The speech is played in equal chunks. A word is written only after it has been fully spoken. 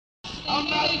I'm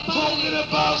not talking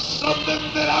about something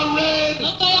that I read. No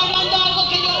estoy hablando de algo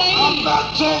que yo leí. I'm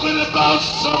not talking about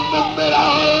something that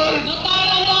I heard. No estoy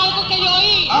hablando de algo que yo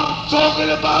oí. I'm talking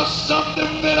about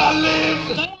something that I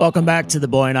lived. Welcome back to the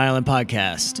Boyne Island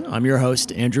Podcast. I'm your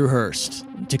host, Andrew Hurst.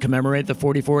 To commemorate the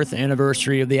 44th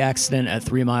anniversary of the accident at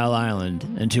 3 Mile Island,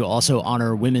 and to also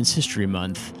honor Women's History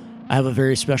Month, I have a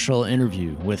very special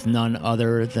interview with none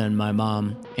other than my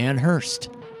mom, Ann Hurst.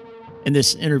 In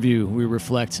this interview, we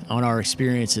reflect on our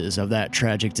experiences of that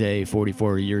tragic day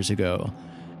 44 years ago,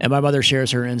 and my mother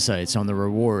shares her insights on the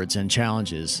rewards and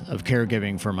challenges of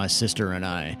caregiving for my sister and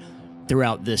I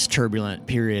throughout this turbulent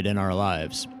period in our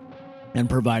lives, and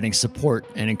providing support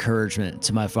and encouragement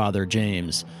to my father,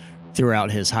 James,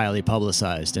 throughout his highly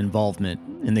publicized involvement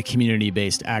in the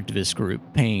community-based activist group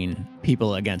PAIN,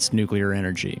 People Against Nuclear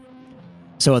Energy.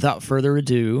 So without further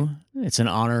ado, it's an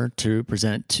honor to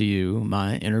present to you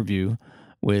my interview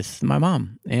with my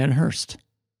mom, Ann Hurst.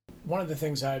 One of the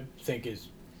things I think is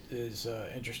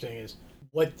interesting is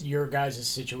what your guys'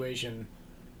 situation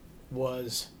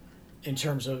was in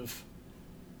terms of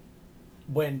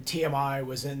when TMI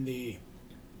was in the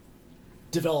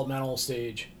developmental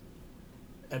stage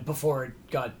and before it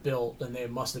got built, and they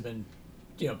must have been,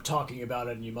 talking about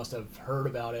it, and you must have heard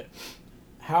about it.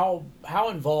 How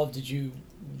involved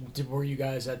were you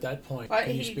guys at that point? Well,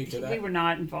 Can you speak to that? We were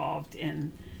not involved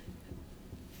in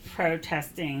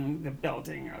protesting the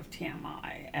building of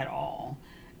TMI at all.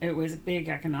 It was a big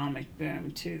economic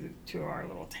boom to our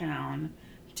little town,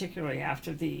 particularly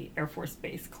after the Air Force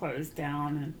Base closed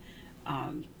down,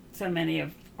 and so many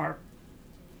of our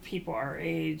people our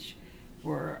age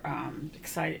were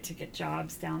excited to get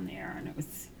jobs down there, and it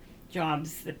was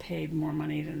jobs that paid more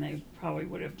money than they probably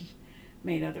would have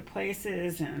made other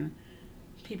places, and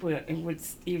people would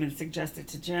even suggested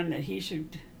to Jim that he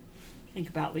should think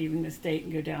about leaving the state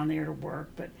and go down there to work.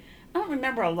 But I don't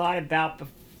remember a lot about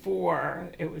before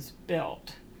it was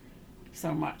built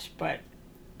so much, but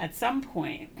at some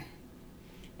point,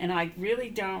 and I really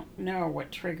don't know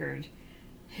what triggered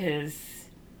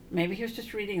maybe he was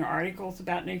just reading articles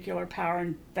about nuclear power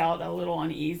and felt a little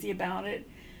uneasy about it.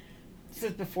 This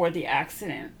was before the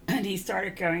accident, and he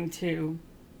started going to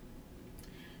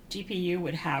GPU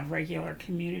would have regular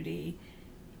community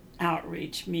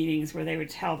outreach meetings where they would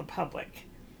tell the public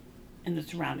in the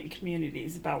surrounding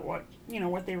communities about what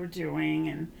they were doing.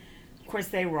 And of course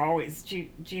they were always,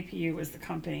 GPU was the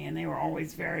company, and they were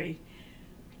always very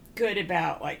good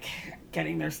about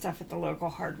getting their stuff at the local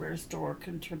hardware store,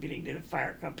 contributing to the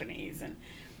fire companies and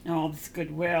all this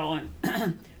goodwill.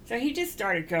 And so he just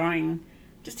started going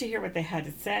just to hear what they had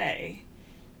to say.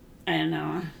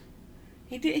 And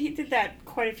he did that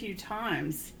quite a few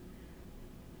times.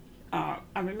 I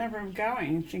remember him going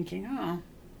and thinking,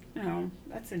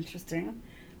 that's interesting.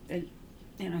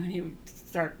 And he would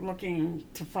start looking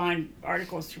to find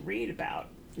articles to read about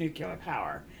nuclear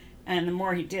power. And the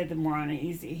more he did, the more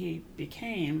uneasy he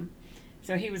became.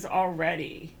 So he was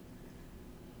already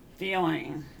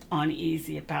feeling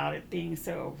uneasy about it being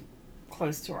so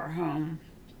close to our home.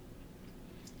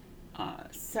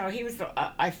 So he was.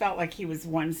 I felt like he was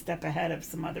one step ahead of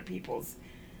some other people's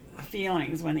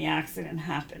feelings when the accident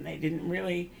happened.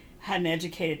 They hadn't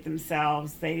educated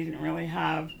themselves. They didn't really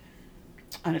have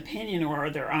an opinion,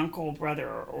 or their uncle, brother,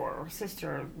 or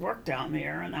sister worked down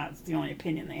there, and that's the only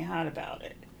opinion they had about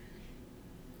it.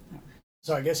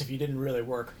 So I guess if you didn't really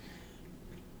work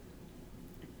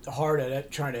hard at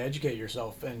trying to educate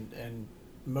yourself, and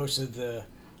most of the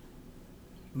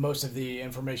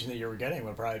information that you were getting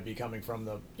would probably be coming from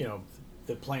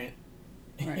the plant,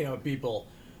 right. People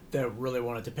that really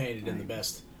wanted to paint it in the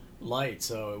best light.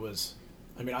 So it was,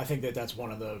 I think that's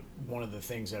one of the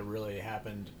things that really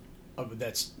happened,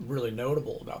 that's really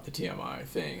notable about the TMI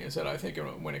thing, is that I think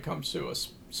when it comes to a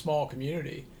small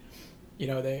community,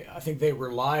 I think they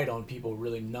relied on people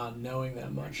really not knowing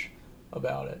that much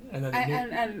about it, and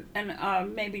then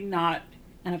and maybe not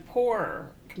in a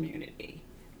poor community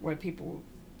where people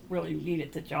really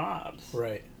needed the jobs,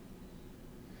 right?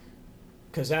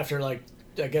 Because after I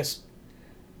guess,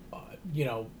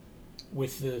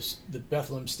 with the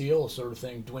Bethlehem Steel sort of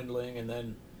thing dwindling, and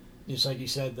then just like you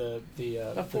said,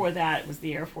 before that it was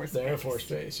the Air Force Base. Air Force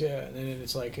Base, yeah, and then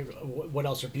it's like, what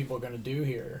else are people going to do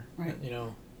here, right?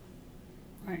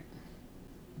 Right.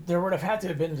 There would have had to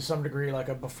have been to some degree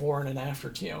a before and an after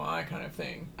TMI kind of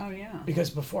thing. Oh yeah.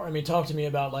 Because before, talk to me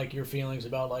about your feelings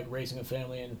about raising a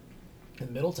family in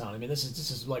Middletown. This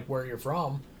is where you're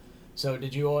from. So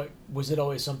was it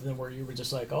always something where you were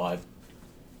just I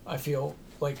feel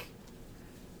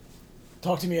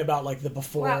talk to me about the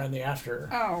before and the after.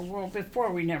 Oh, well,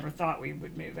 before we never thought we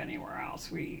would move anywhere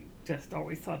else. We just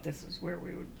always thought this was where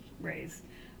we would raise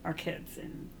our kids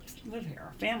and live here.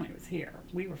 Our family was here.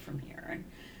 We were from here.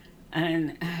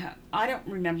 And I don't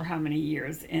remember how many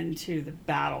years into the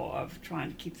battle of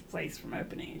trying to keep the place from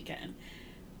opening again,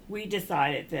 we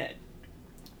decided that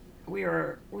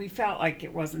we felt like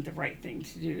it wasn't the right thing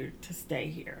to do to stay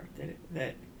here.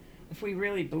 That if we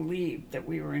really believed that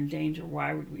we were in danger,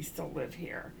 why would we still live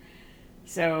here?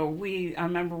 So I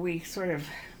remember we sort of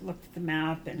looked at the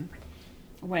map and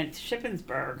went to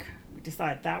Shippensburg. We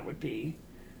decided that would be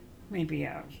maybe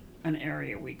an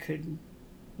area we could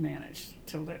manage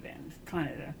to live in, kind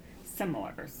of a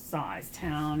similar size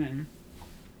town, and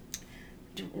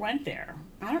went there.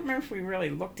 I don't remember if we really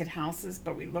looked at houses,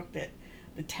 but we looked at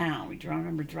the town. I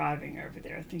remember driving over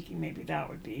there thinking maybe that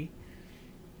would be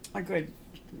a good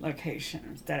location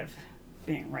instead of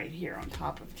being right here on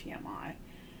top of TMI.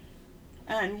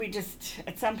 And we just,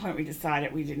 at some point we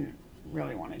decided we didn't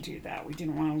really want to do that. We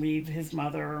didn't want to leave his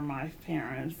mother or my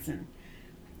parents and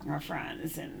our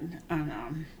friends, and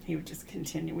we would just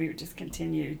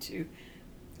continue to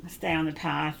stay on the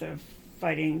path of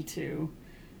fighting to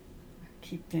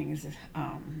keep things,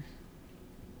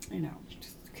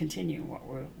 just continue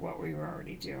what we were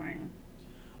already doing.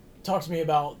 Talk to me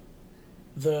about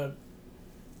dad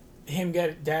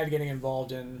getting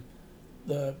involved in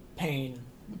the pain.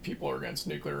 The people are against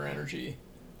nuclear energy.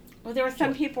 Well, there were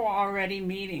some people already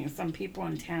meeting, some people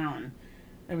in town.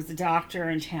 There was a doctor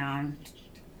in town.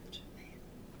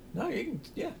 No, you can,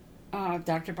 yeah.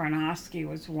 Dr. Barnowski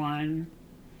was one,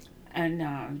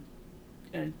 and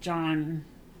John,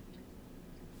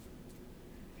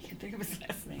 I can't think of his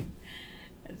last name.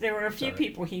 There were a few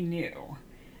people he knew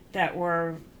that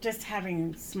were just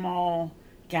having small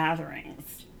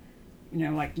gatherings,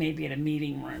 like maybe at a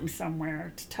meeting room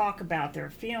somewhere, to talk about their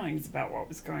feelings about what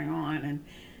was going on and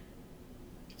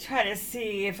try to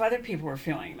see if other people were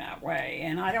feeling that way.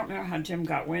 And I don't know how Jim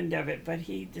got wind of it, but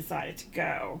he decided to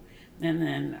go. And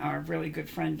then our really good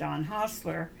friend Don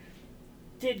Hostler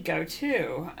did go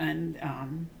too. And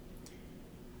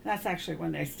that's actually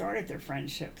when they started their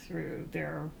friendship, through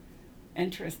their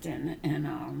interest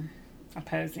in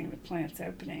opposing the plant's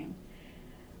opening.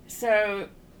 So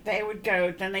they would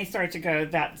go, then they started to go,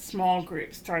 that small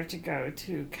group started to go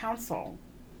to council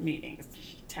meetings,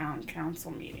 town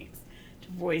council meetings, to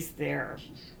voice their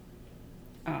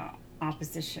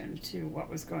opposition to what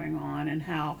was going on, and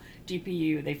how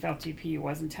they felt GPU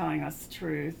wasn't telling us the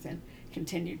truth and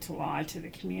continued to lie to the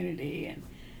community. And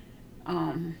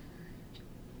I'm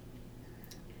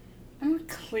not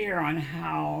clear on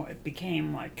how it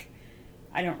became, I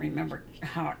don't remember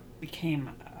how it became,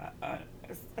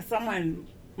 someone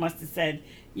must have said,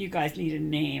 you guys need a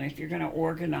name. If you're going to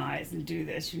organize and do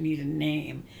this, you need a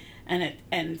name.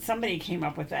 And somebody came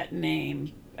up with that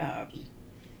name,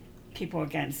 People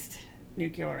Against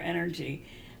Nuclear Energy.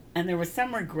 And there was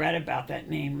some regret about that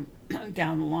name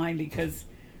down the line, because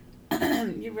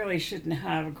you really shouldn't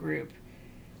have a group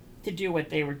to do what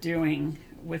they were doing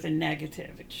with a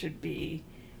negative. It should be,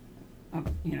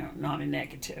 not a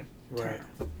negative term. Right.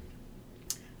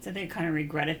 So they kind of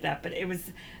regretted that. But they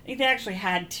actually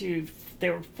they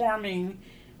were forming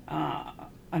a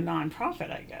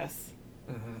nonprofit, I guess.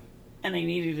 Mm-hmm. And they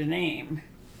needed a name.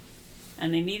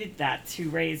 And they needed that to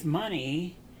raise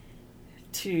money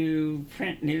to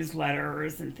print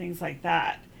newsletters and things like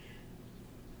that.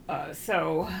 That's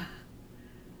how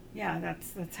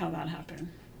that happened.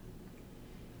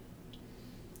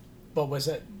 But was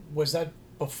that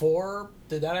before?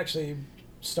 Did that actually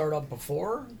start up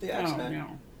before the accident?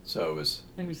 No. So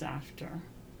it was after.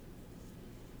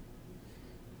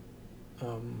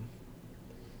 To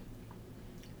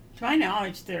my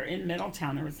knowledge, in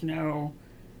Middletown, there was no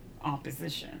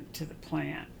opposition to the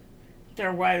plant.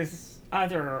 There was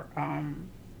other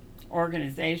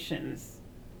organizations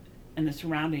in the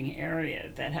surrounding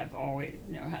area that have always,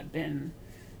 had been,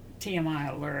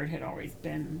 TMI Alert had always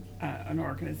been an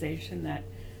organization that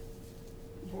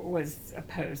was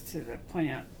opposed to the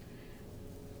plant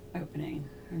opening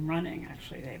and running.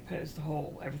 Actually, they opposed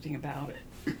everything about it.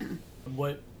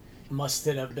 What must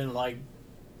it have been like,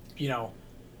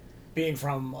 being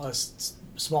from a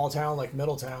small town like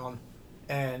Middletown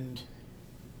and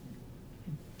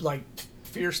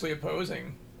fiercely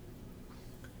opposing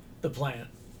the plant?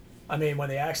 I mean, when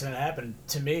the accident happened,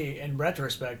 to me, in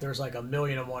retrospect, there's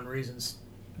 1,000,001 reasons,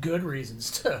 good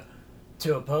reasons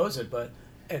to oppose it. But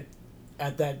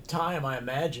at that time, I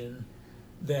imagine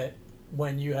that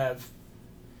when you have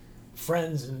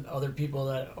friends and other people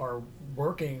that are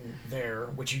working there,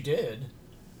 which you did,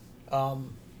 what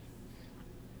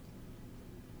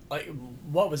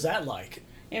was that like?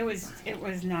 It was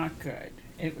not good.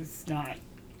 It was not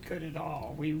good at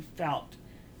all. We felt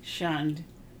shunned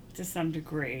to some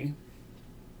degree.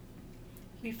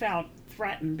 We felt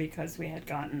threatened because we had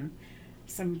gotten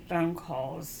some phone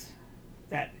calls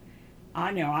that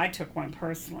I know I took one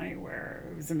personally where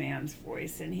it was a man's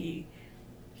voice and he,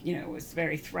 was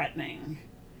very threatening.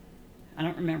 I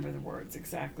don't remember the words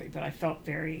exactly, but I felt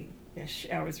I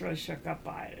was really shook up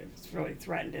by it. It was really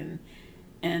threatened,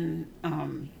 and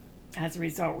as a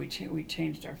result, we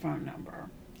changed our phone number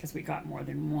because we got more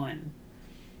than one.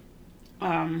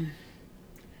 I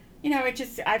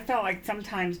felt like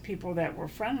sometimes people that were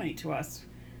friendly to us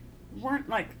weren't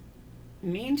like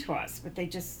mean to us, but they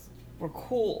just were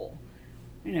cool.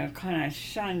 Kind of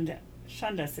shunned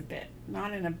us a bit,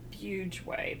 not in a huge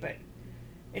way, but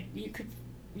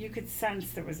you could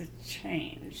sense there was a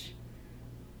change.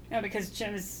 Because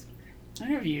Jim's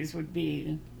interviews would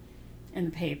be in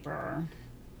the paper,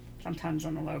 sometimes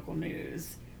on the local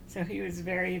news, so he was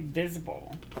very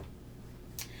visible.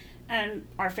 And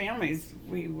our families,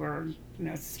 we were,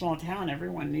 a small town,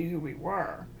 everyone knew who we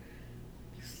were.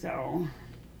 So,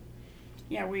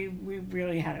 yeah, we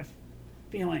really had a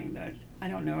feeling that, I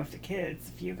don't know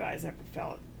if you guys ever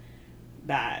felt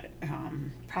that,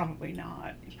 probably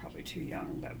not, you're probably too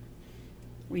young, but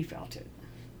we felt it.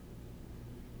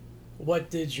 What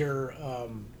did your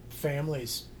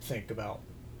families think about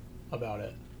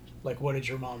it? Like, what did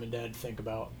your mom and dad think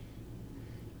about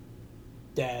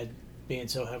Dad being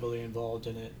so heavily involved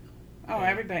in it? Oh,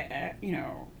 everybody,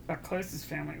 our closest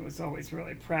family was always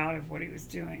really proud of what he was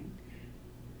doing.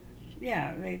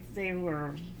 Yeah, they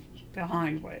were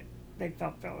behind what they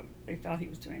felt he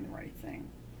was doing the right thing.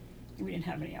 We didn't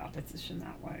have any opposition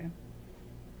that way.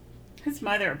 His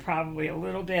mother probably a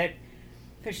little bit,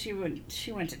 because she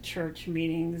went to church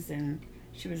meetings and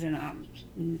she was in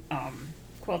a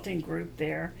quilting group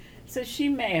there, so she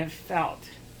may have felt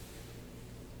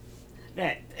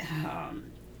that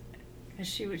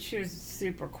she was a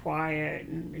super quiet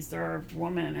and reserved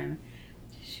woman, and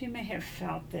she may have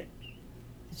felt that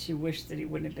she wished that he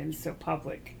wouldn't have been so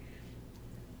public.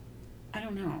 I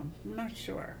don't know. I'm not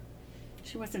sure.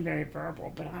 She wasn't very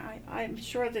verbal, but I'm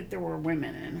sure that there were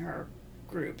women in her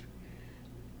group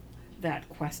that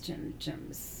questioned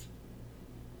Jim's,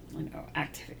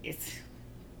 activities.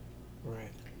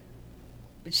 Right.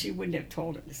 But she wouldn't have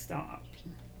told him to stop.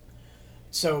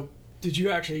 So, did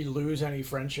you actually lose any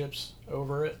friendships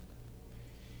over it?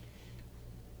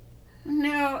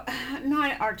 No,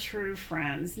 not our true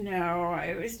friends. No,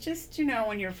 it was just,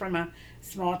 when you're from a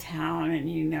small town and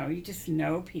you just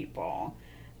know people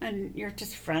and you're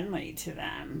just friendly to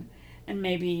them. And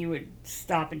maybe you would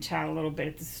stop and chat a little bit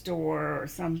at the store or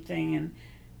something,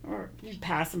 or you'd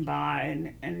pass them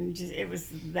by, and just, it was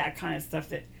that kind of stuff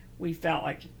that we felt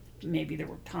like maybe there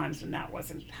were times when that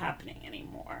wasn't happening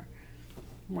anymore.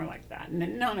 More like that.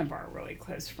 And none of our really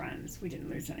close friends, we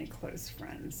didn't lose any close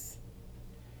friends.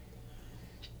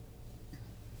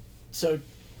 So,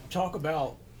 talk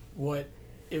about what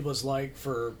it was like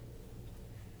for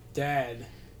Dad,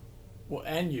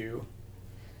 and you,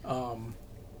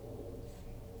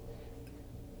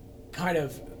 kind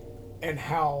of, and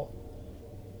how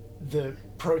the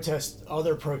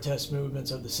other protest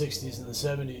movements of the 60s and the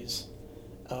 70s,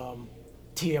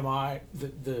 TMI,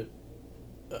 the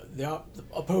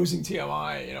opposing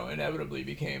TMI, inevitably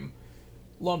became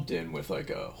lumped in with like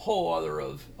a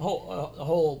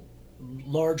whole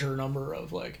larger number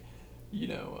of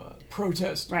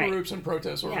protest right. groups and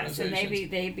protest organizations. Yes,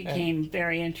 and they became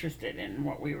very interested in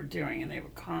what we were doing, and they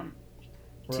would come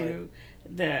to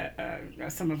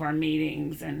some of our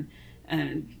meetings, and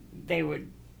they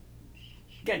would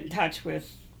get in touch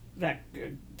with the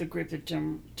group that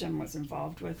Jim was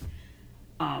involved with,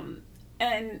 and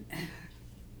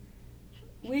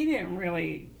we didn't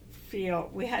really feel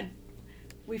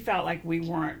we felt like we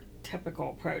weren't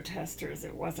typical protesters.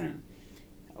 It wasn't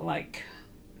like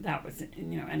that was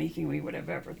anything we would have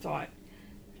ever thought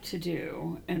to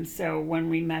do. And so when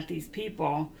we met these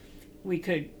people, we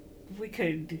could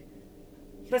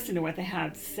listen to what they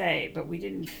had to say, but we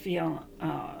didn't feel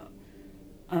an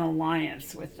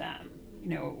alliance with them.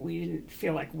 We didn't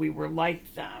feel like we were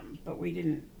like them, but we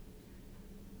didn't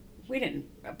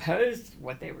oppose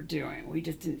what they were doing. We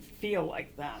just didn't feel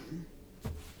like them.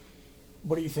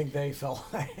 What do you think they felt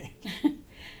like?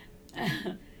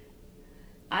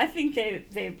 I think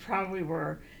they probably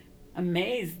were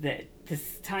amazed that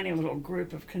this tiny little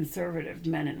group of conservative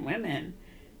men and women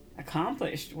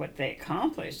accomplished what they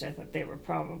accomplished. I thought they were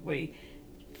probably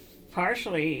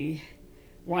partially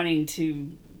wanting to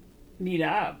meet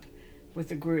up with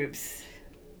the groups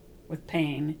with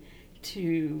pain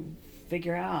to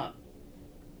figure out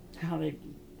how they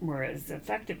were as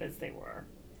effective as they were.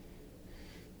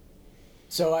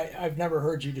 So I've never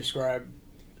heard you describe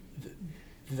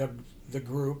the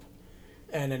group,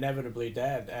 and inevitably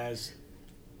Dad, as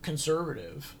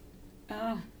conservative.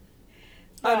 Oh.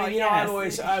 I mean,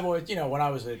 yes. I've always, when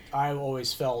I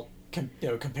always felt,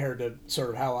 compared to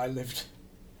sort of how I lived,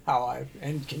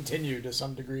 and continue to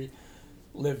some degree,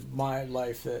 live my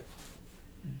life, that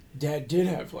Dad did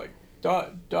have,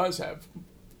 does have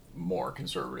more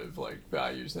conservative,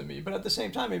 values than me. But at the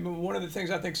same time, I mean, one of the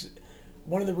things I think,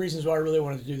 one of the reasons why I really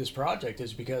wanted to do this project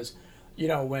is because,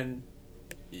 when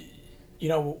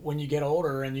you get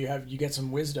older and you get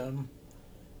some wisdom,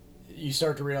 you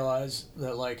start to realize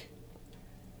that,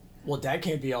 well, Dad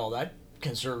can't be all that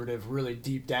conservative really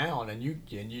deep down, and you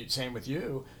same with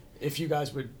you. If you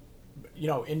guys would,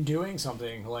 in doing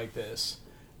something like this,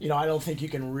 I don't think you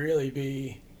can really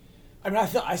be. I mean,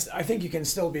 I think you can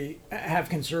still have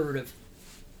conservative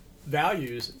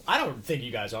values. I don't think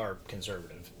you guys are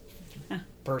conservative,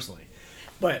 personally,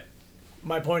 but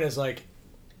my point is,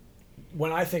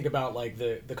 when I think about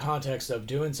the context of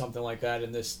doing something like that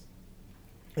in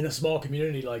a small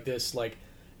community like this,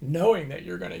 knowing that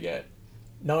you're going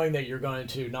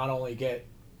to not only get,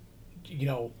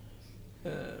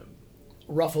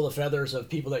 ruffle the feathers of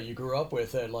people that you grew up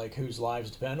with, that whose lives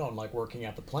depend on working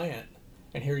at the plant,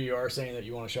 and here you are saying that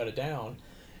you want to shut it down,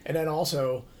 and then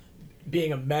also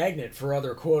being a magnet for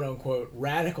other quote unquote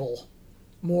radical,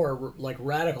 more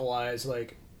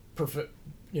radicalized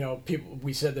people.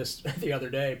 We said this the other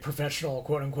day, professional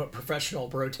quote unquote professional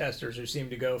protesters who seem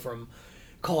to go from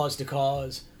cause to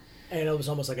cause, and it was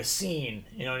almost like a scene,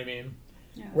 you know what I mean?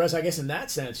 Yeah. Whereas I guess in that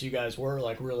sense, you guys were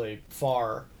really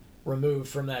far removed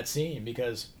from that scene,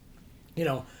 because,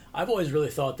 I've always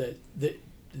really thought that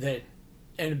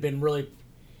and been really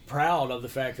proud of the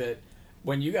fact that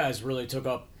when you guys really took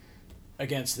up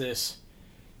against this,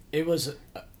 it was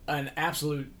an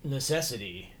absolute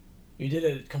necessity. You did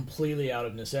it completely out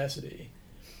of necessity,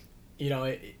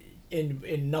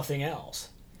 in nothing else.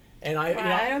 And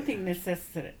I don't think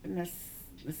necessity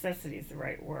is the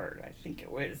right word. I think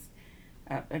it was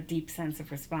a deep sense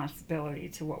of responsibility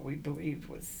to what we believed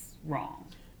was wrong.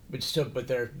 But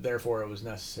therefore it was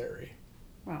necessary.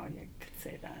 Well, you could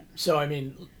say that. So, I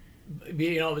mean,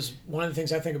 it was one of the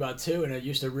things I think about too, and it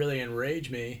used to really enrage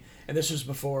me. And this was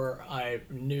before I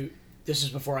knew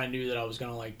that I was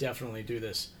going to definitely do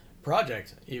this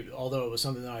project, although it was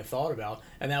something that I thought about.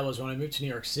 And that was when I moved to New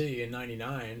York City in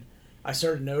 '99. I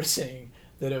started noticing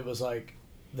that it was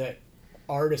that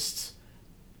artists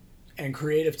and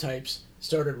creative types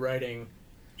started writing,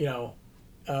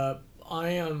 I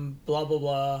am blah blah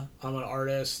blah. I'm an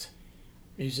artist,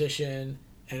 musician,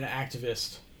 and an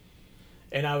activist.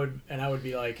 And I would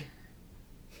be like,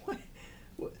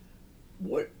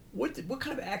 what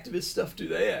kind of activist stuff do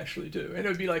they actually do? And it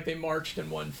would be they marched in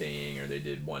one thing, or they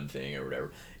did one thing, or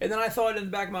whatever. And then I thought in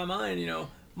the back of my mind,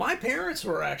 my parents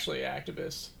were actually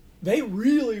activists. They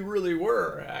really, really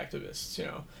were activists,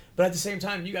 But at the same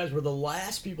time, you guys were the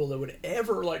last people that would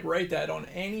ever write that on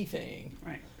anything.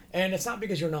 Right. And it's not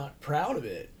because you're not proud of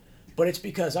it, but it's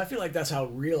because I feel like that's how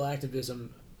real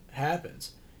activism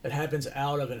happens. It happens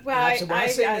out of an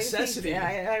absolute necessity.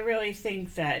 I really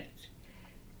think that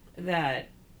I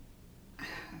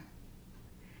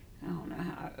don't know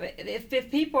how.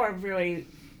 If people are really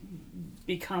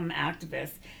become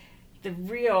activists, the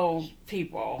real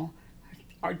people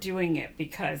are doing it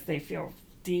because they feel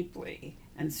deeply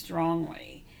and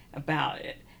strongly about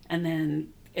it, and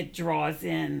then it draws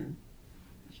in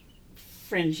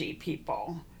fringy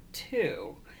people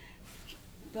too.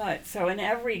 But so in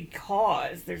every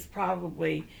cause, there's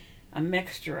probably a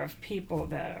mixture of people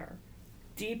that are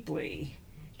deeply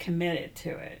committed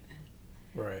to it,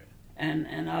 right,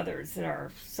 and others that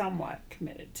are somewhat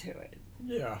committed to it.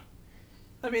 Yeah.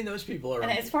 I mean, those people are...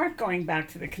 And as far as going back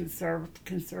to the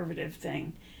conservative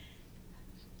thing,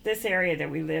 this area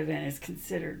that we live in is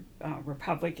considered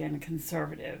Republican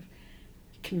conservative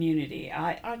community.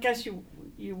 I guess you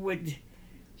would...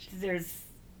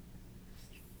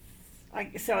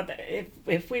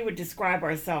 if we would describe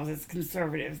ourselves as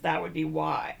conservatives, that would be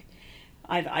why.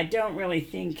 I don't really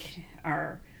think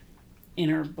our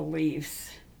inner beliefs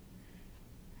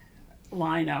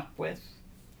line up with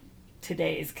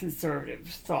today's conservative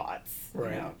thoughts,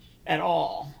 right, at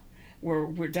all.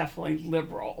 We're definitely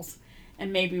liberals,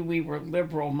 and maybe we were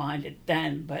liberal-minded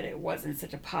then, but it wasn't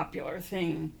such a popular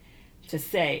thing to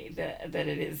say that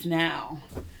it is now.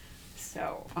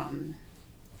 So,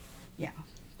 yeah,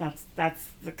 that's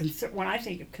the when I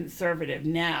think of conservative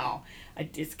now,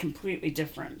 it's completely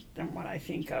different than what I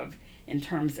think of in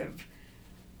terms of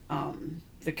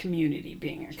the community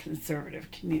being a conservative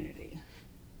community.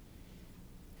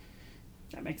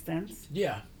 That makes sense?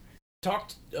 Yeah.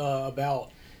 Talked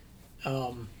about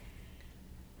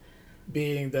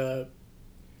being the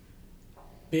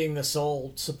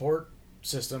sole support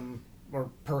system or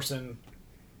person,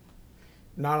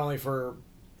 not only for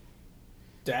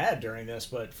Dad during this,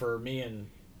 but for me and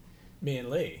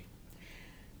Lee.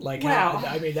 Like, Well,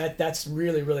 I mean, that's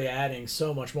really, really adding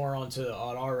so much more onto an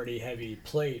already heavy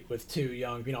plate with two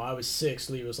young. You know, I was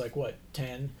 6, Lee was like, what,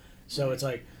 10? So it's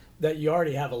like that you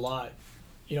already have a lot.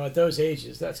 You know, at those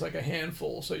ages, that's like a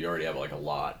handful. So you already have like a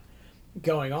lot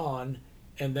going on,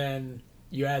 and then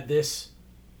you add this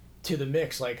to the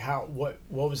mix. Like, what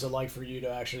was it like for you to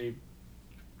actually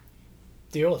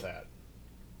deal with that?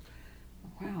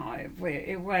 well,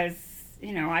 it was,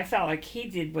 you know, I felt like he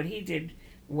did what he did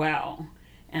well.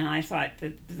 And I thought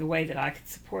that the way that I could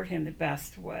support him the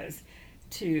best was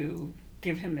to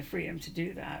give him the freedom to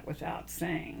do that without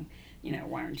saying, you know,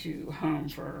 why aren't you home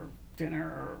for dinner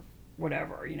or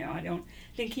whatever. You know, I don't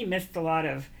think he missed a lot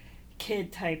of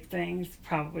kid type things,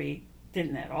 probably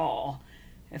didn't at all,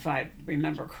 if I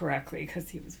remember correctly, because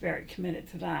he was very committed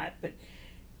to that. But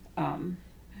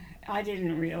I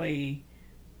didn't really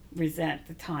resent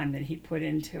the time that he put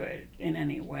into it in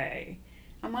any way.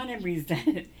 I might have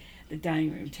resented the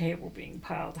dining room table being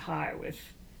piled high with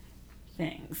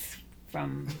things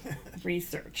from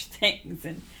research things,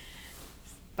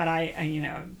 but I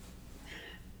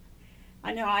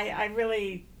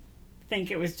really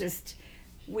think it was just,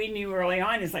 we knew early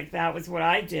on, it's like that was what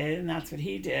I did and that's what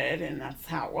he did and that's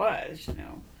how it was, you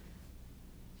know.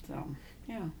 So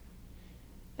yeah,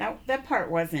 that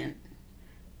part wasn't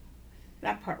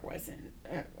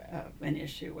an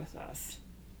issue with us.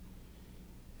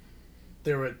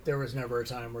 There was never a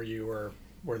time where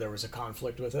there was a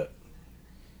conflict with it?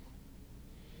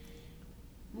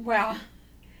 Well,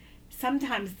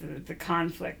 sometimes the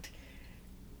conflict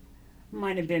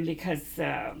might have been because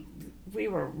we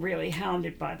were really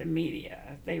hounded by the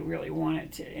media. They really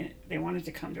wanted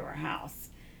to come to our house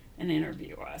and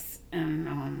interview us,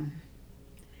 and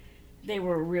they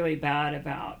were really bad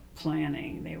about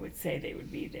planning. They would say they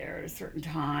would be there at a certain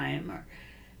time, or,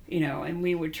 you know, and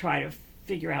we would try to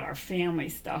figure out our family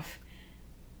stuff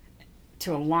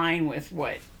to align with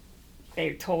what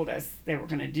they told us they were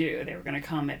going to do. They were going to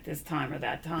come at this time or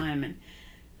that time,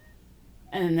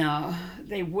 and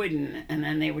they wouldn't, and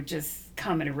then they would just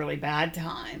come at a really bad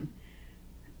time,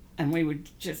 and we would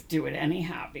just do it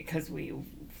anyhow because we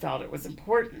felt it was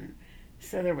important.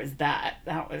 So there was that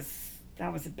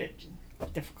was a bit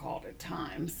difficult at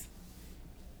times,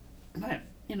 but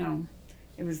you know,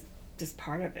 it was just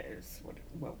part of it. Is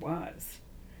what was.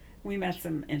 We met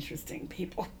some interesting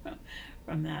people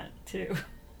from that too.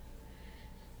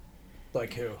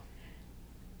 Like who?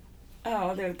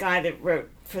 Oh, the guy that wrote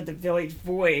for the Village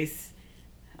Voice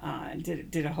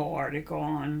did a whole article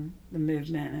on the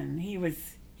movement, and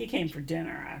he came for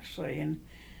dinner actually, and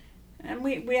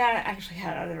we actually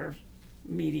had other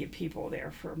media people there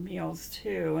for meals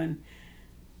too, and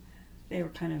they were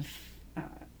kind of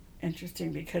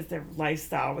interesting because their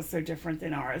lifestyle was so different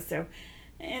than ours. So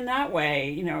in that way,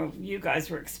 you know, you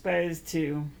guys were exposed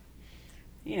to,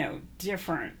 you know,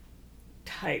 different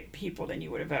type people than you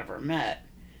would have ever met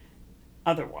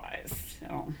otherwise.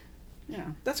 So yeah,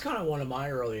 that's kind of one of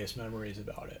my earliest memories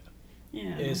about it.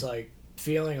 Yeah, is like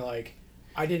feeling like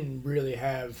I didn't really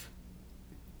have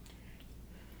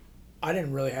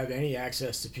any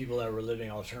access to people that were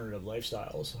living alternative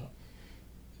lifestyles.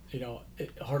 You know,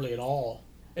 hardly at all,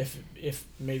 if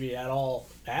maybe at all.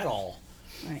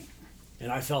 right.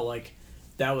 And I felt like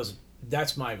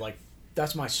that's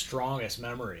my strongest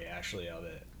memory actually of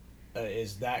it,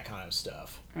 is that kind of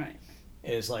stuff. Right.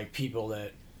 Is like people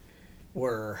that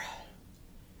were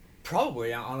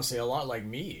probably honestly a lot like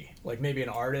me, like maybe an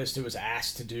artist who was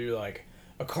asked to do like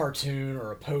a cartoon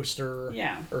or a poster,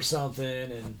 Yeah. or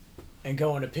something, and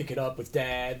going to pick it up with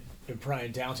Dad and probably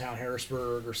in downtown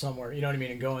Harrisburg or somewhere, you know what I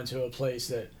mean, and going to a place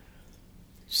that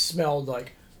smelled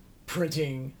like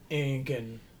printing ink,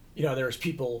 and you know, there's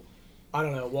people, I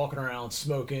don't know, walking around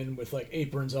smoking with like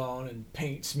aprons on and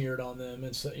paint smeared on them,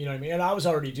 and so, you know what I mean. And I was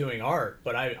already doing art,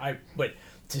 but but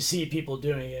to see people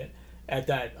doing it at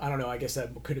that, I don't know, I guess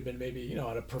that could have been maybe, you know,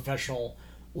 at a professional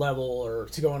level, or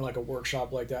to go in like a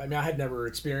workshop like that. I mean, I had never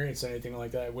experienced anything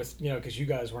like that with, you know, because you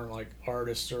guys weren't like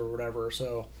artists or whatever,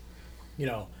 so, you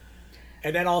know.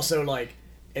 And then also like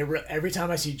every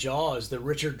time I see Jaws, the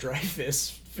Richard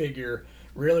Dreyfuss figure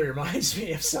really reminds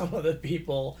me of some of the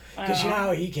people, because you know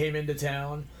how he came into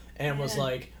town and was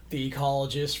like the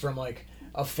ecologist from like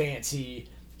a fancy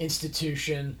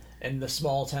institution in the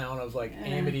small town of like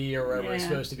Amity or wherever it's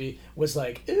supposed to be, was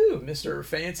like, ooh, Mr.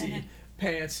 Fancy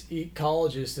Pants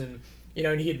ecologist, and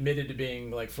and he admitted to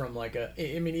being like from like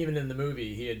I mean, even in the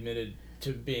movie, he admitted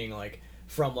to being like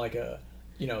from like a,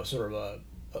 sort of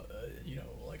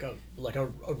like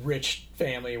a rich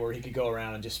family where he could go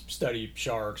around and just study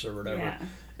sharks or whatever. Yeah.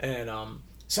 And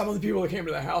some of the people that came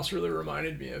to the house really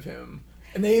reminded me of him.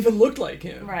 And they even looked like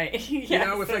him, right?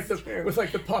 Yes, with like true.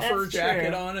 the puffer That's jacket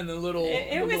true. on and the little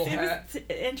little hat. It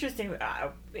was interesting.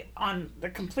 On the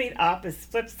complete opposite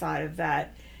flip side of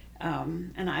that,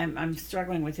 and I'm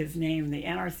struggling with his name, the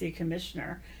NRC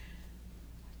commissioner,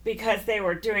 because they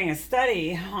were doing a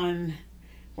study on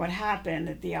what happened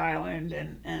at the island,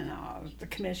 and the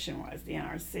commission was the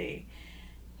NRC.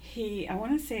 I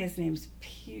want to say his name's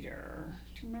Peter.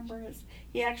 Do you remember his?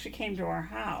 He actually came to our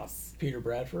house. Peter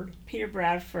Bradford. Peter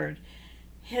Bradford.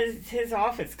 His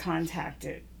office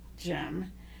contacted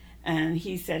Jim, and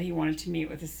he said he wanted to meet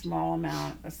with a small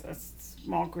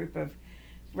group of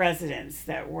residents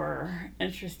that were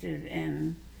interested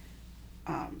in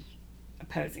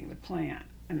opposing the plant,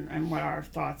 and what our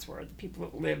thoughts were, the people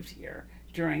that lived here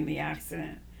during the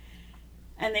accident.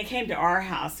 And they came to our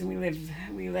house, and we at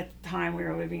the time we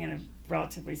were living in a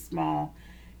relatively small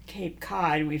Cape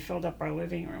Cod, and we filled up our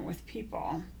living room with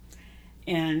people.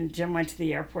 And Jim went to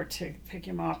the airport to pick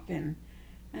him up, and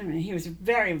I mean, he was a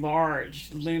very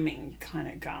large, looming kind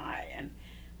of guy, and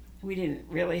we didn't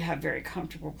really have very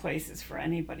comfortable places for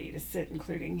anybody to sit,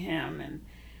 including him. And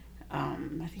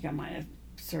I think I might have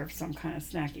served some kind of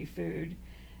snacky food.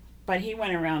 But he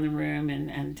went around the room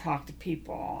and talked to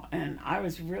people, and I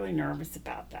was really nervous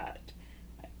about that.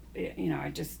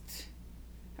 I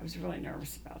was really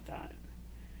nervous about that.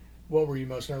 What were you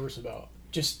most nervous about?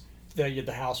 Just that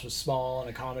the house was small and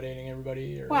accommodating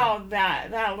everybody? Or? Well,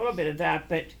 that a little bit of that,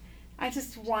 but I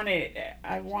just wanted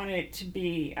everybody to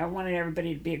be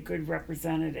a good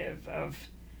representative of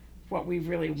what we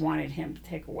really wanted him to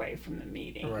take away from the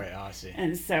meeting. Right, I see.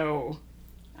 And so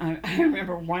I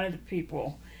remember one of the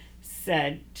people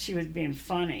said she was being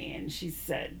funny, and she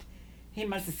said, he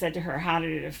must have said to her, "How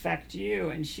did it affect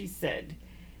you?" And she said,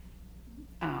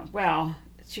 well,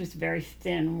 she was a very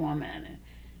thin woman,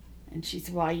 and she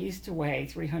said, "Well, I used to weigh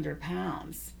 300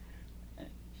 pounds."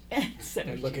 And so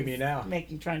and look at me now,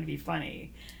 trying to be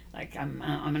funny, like I'm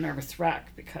a nervous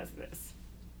wreck because of this.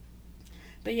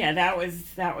 But yeah, that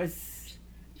was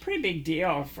a pretty big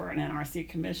deal for an NRC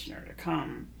commissioner to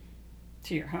come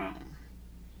to your home.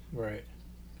 Right.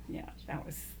 Yeah, that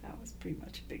was pretty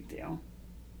much a big deal.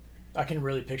 I can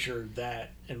really picture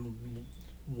that, and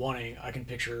I can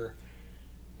picture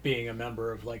being a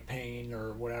member of like Payne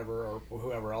or whatever, or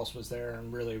whoever else was there,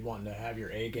 and really wanting to have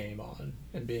your A game on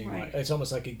and being right. Like, it's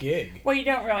almost like a gig. Well, you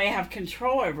don't really have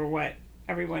control over what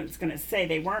everyone's going to say.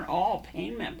 They weren't all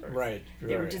Payne members. Right.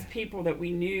 They were just people that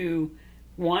we knew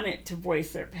wanted to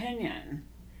voice their opinion.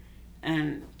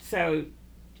 And so,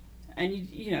 and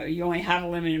you only have a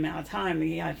limited amount of time.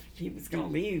 He was going to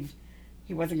leave.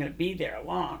 He wasn't going to be there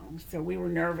long. So we were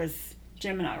nervous.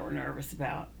 Jim and I were nervous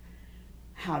about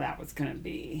how that was going to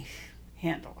be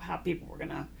handled, how people were going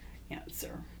to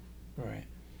answer. Right.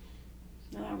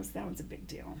 No, that was a big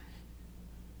deal.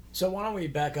 So why don't we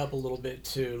back up a little bit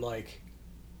to like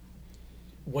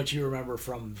what you remember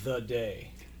from the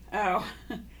day? Oh,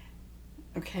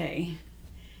 okay.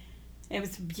 It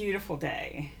was a beautiful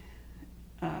day.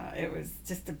 It was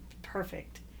just a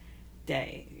perfect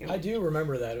day. I do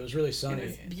remember that. It was really sunny. It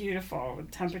was beautiful. The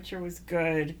temperature was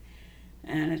good.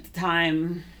 And at the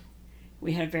time,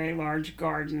 we had a very large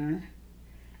garden.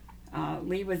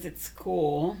 Lee was at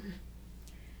school.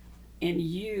 And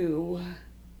you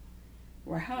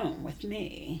were home with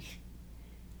me.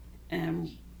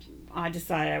 And I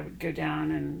decided I would go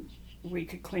down and we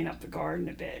could clean up the garden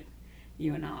a bit,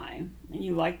 you and I. And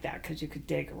you liked that because you could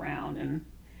dig around. And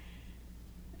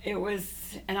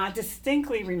I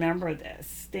distinctly remember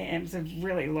this. It was a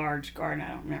really large garden. I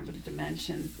don't remember the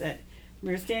dimensions. That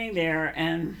we were standing there,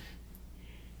 and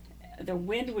the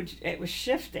wind it was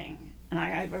shifting. And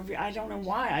I don't know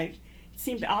why. It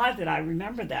seemed odd that I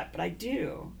remember that, but I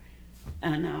do.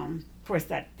 And of course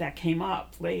that came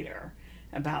up later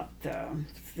about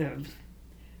the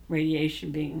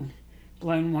radiation being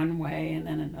blown one way and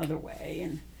then another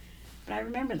way. But I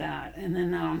remember that. And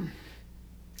then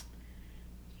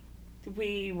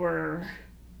we were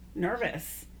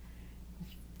nervous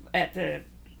at the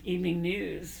evening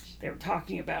news. They were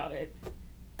talking about it.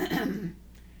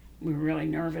 We were really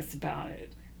nervous about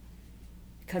it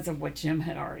because of what Jim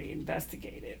had already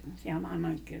investigated. Yeah,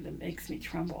 it makes me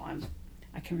tremble.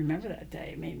 I can remember that day.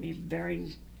 It made me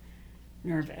very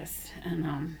nervous.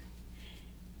 And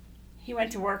he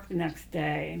went to work the next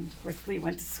day, and of course Lee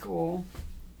went to school.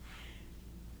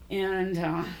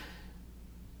 And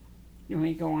You want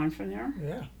me to go on from there?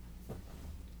 Yeah.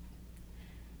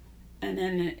 And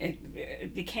then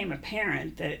it became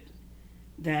apparent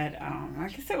that I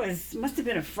guess must have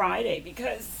been a Friday,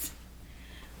 because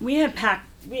we had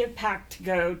packed to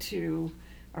go to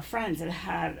our friends that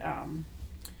had a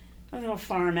little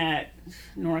farmette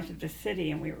north of the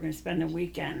city, and we were going to spend the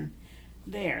weekend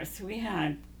there. So we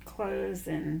had clothes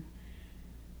and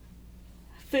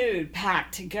food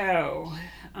packed to go,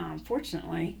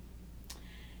 fortunately.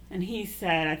 And he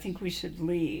said, I think we should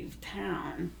leave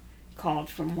town, called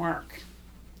from work.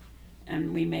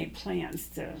 And we made plans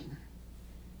to,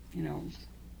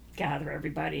 gather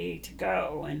everybody to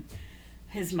go, and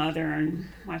his mother and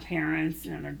my parents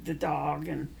and the dog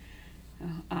and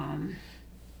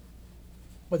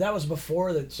But that was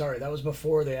before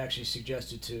they actually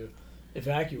suggested to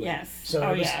evacuate. Yes.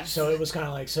 So yes. So it was kind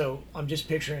of like, so I'm just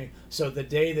picturing, so the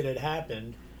day that it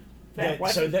happened,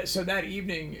 so that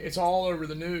evening, it's all over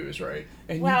the news, right?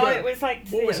 And it was like,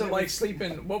 what was it like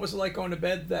sleeping? What was it like going to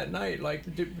bed that night?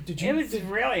 Like, did you? It was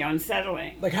really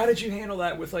unsettling. Like, how did you handle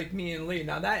that with like me and Lee?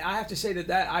 Now that I have to say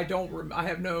that I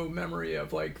have no memory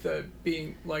of like the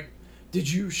being like,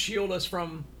 did you shield us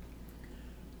from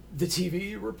the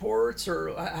TV reports,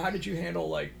 or how did you handle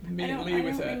like me and Lee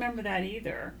with that? I don't remember that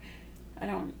either. I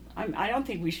don't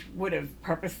think we would have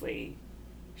purposely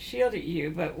shielded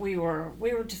you, but we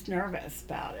were just nervous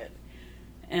about it,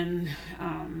 and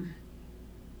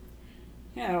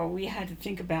we had to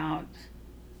think about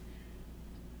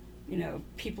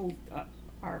people,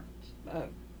 our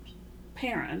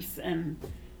parents and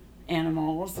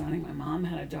animals. I think my mom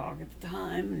had a dog at the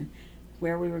time, and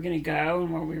where we were going to go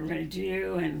and what we were going to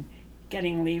do, and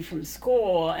getting leave from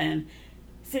school. And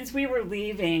since we were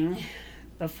leaving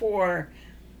before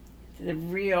the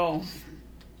real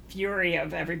fury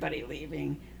of everybody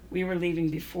leaving, we were leaving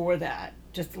before that,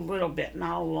 just a little bit,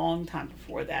 not a long time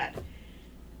before that.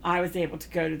 I was able to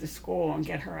go to the school and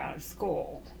get her out of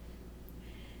school.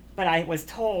 But I was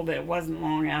told that it wasn't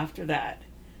long after that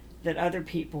other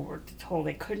people were told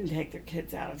they couldn't take their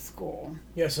kids out of school.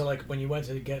 Yeah, so like when you went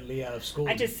to get Lee out of school,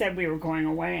 I just said we were going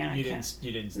away, and you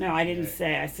didn't. No, I didn't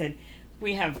say. I said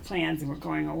we have plans and we're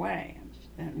going away,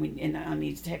 and I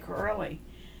need to take her early.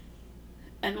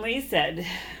 And Lee said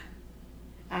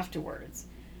afterwards,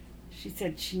 she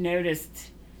said she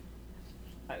noticed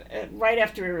right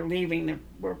after we were leaving there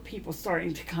were people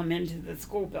starting to come into the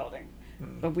school building,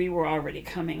 but we were already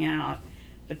coming out.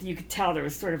 But you could tell there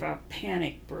was sort of a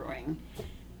panic brewing.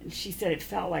 And she said it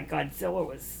felt like Godzilla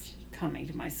was coming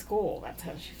to my school. That's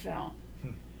how she felt.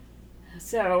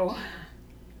 So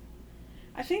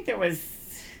I think there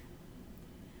was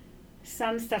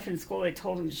some stuff in school. They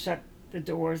told them to shut the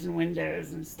doors and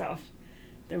windows and stuff.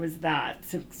 There was that.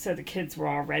 So the kids were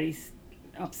already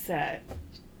upset.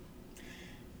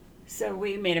 So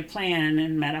we made a plan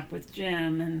and met up with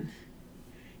Jim, and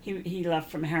he left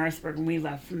from Harrisburg and we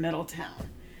left from Middletown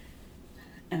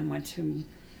and went to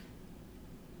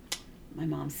my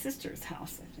mom's sister's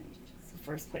house, I think. It's the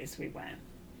first place we went.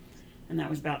 And that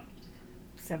was about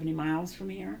 70 miles from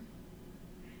here.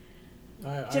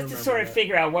 Just to sort of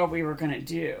figure out what we were going to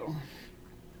do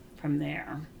from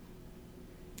there.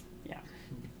 Yeah.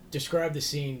 Describe the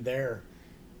scene there.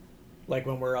 Like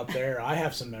when we're up there. I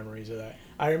have some memories of that.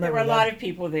 I remember there were a lot of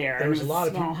people there. There was a lot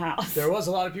of small house. There was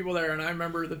a lot of people there, and I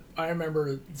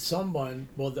remember someone.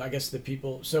 Well, I guess the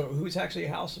people. So whose actually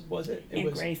house was it?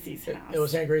 Aunt Gracie's house. It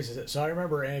was Aunt Gracie's. So I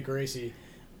remember Aunt Gracie,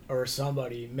 or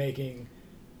somebody making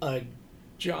a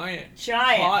giant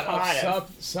pot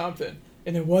of something,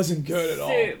 and it wasn't good at all.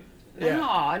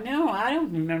 Yeah. No, I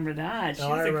don't remember that. She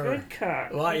was a good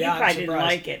cook. Well, you probably didn't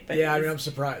like it, but yeah, I'm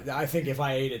surprised. I think if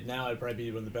I ate it now, it'd probably be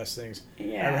one of the best things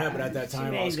ever happened. But at that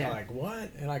time, I was kind of like,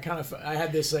 what? And I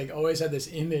had this always had this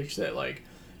image that like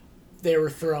they were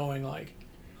throwing like,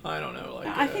 I don't know,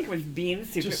 like I think it was bean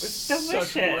soup. It was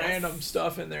delicious. Such random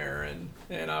stuff in there,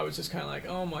 and I was just kind of like,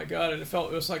 oh my god! And it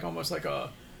was like almost like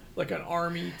an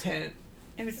army tent.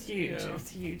 It was huge. It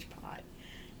was a huge pot.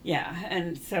 Yeah,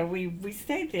 and so we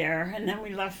stayed there, and then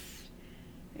we left.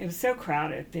 It was so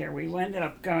crowded there. We ended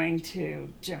up going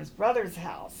to Jim's brother's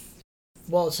house.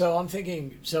 Well, so I'm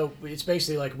thinking, so it's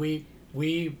basically like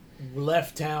we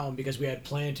left town because we had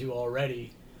planned to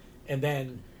already, and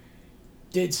then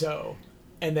did so,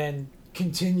 and then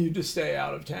continued to stay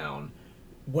out of town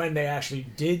when they actually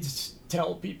did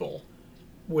tell people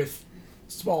with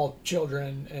small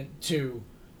children and to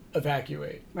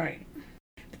evacuate. Right.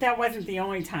 That wasn't the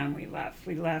only time we left.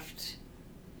 We left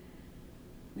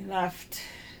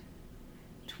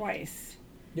twice.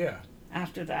 Yeah.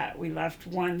 After that, we left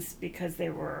once because they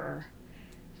were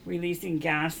releasing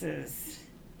gases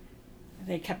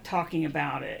they kept talking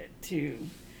about it to,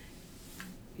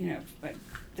 but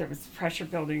there was pressure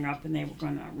building up and they were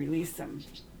going to release some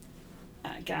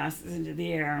gases into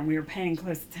the air, and we were paying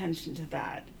close attention to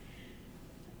that,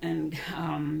 and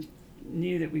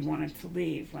knew that we wanted to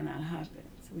leave when that happened.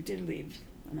 So we did leave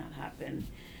when that happened,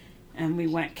 and we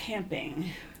went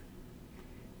camping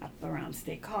up around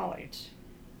State College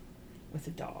with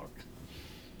a dog.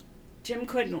 Jim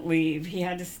couldn't leave. He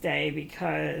had to stay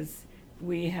because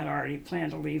we had already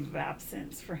planned a leave of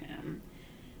absence for him.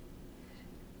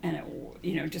 And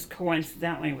it, just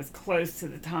coincidentally was close to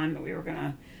the time that we were going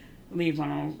to leave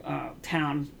on a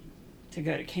town to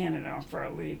go to Canada for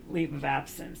a leave of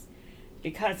absence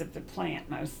because of the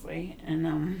plant mostly.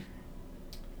 And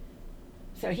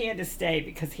so he had to stay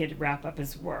because he had to wrap up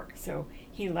his work. So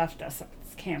he left us at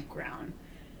this campground,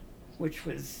 which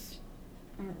was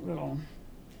a little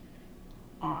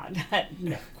odd. That,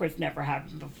 of course, never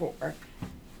happened before.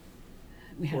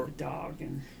 We had the dog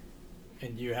and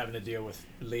you having to deal with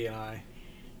Lee and I.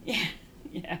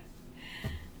 Yeah.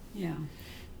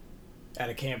 At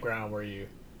a campground where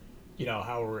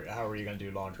how were you going to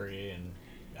do laundry and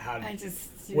how? I just.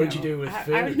 What did you do with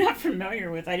food? I was not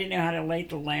familiar with. I didn't know how to light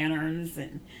the lanterns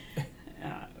and.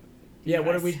 Yeah,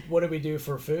 what did we do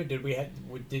for food?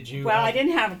 Did you? Well, I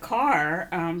didn't have a car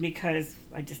because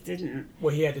I just didn't.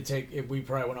 Well, he had to take. We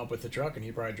probably went up with the truck, and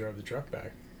he probably drove the truck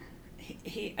back.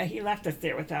 He left us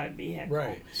there without a vehicle.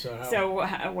 Right. So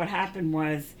what happened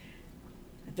was,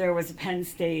 there was a Penn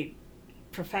State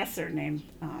professor named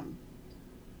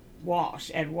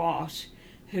Ed Walsh,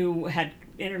 who had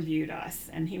interviewed us,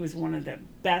 and he was one of the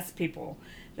best people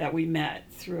that we met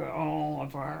through all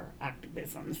of our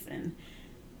activisms, and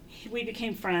we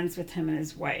became friends with him and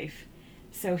his wife.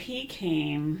 So he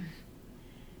came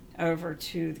over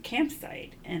to the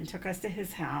campsite and took us to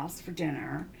his house for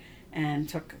dinner and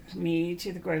took me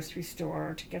to the grocery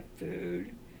store to get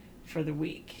food for the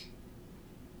week.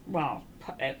 Well,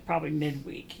 probably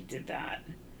midweek he did that.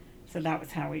 So that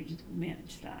was how we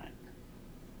managed that.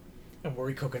 And were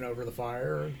we cooking over the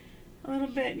fire? A little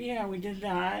bit, yeah, we did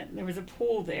that. There was a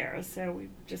pool there, so we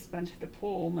just went to the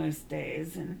pool most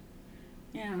days, and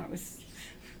yeah, it was.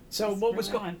 So what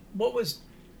was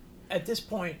at this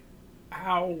point?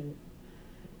 How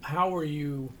were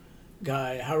you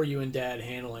and Dad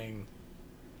handling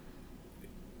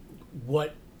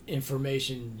what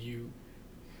information you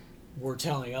were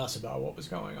telling us about what was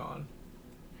going on?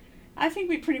 I think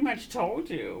we pretty much told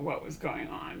you what was going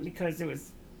on because it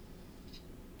was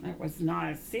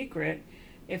not a secret.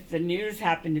 If the news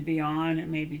happened to be on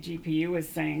and maybe GPU was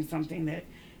saying something that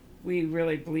we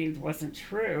really believed wasn't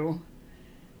true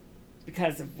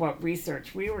because of what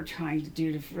research we were trying to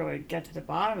do to really get to the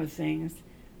bottom of things,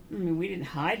 I mean, we didn't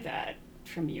hide that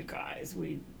from you guys.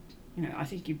 I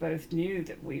think you both knew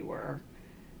that we were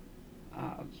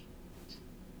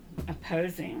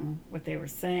opposing what they were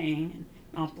saying and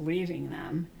not believing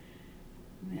them.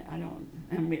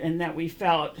 And that we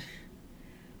felt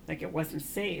like it wasn't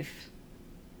safe.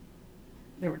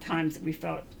 There were times that we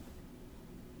felt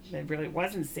that it really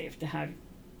wasn't safe to have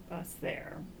us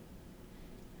there,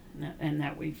 and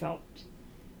that we felt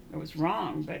it was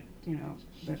wrong, but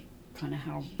that's kind of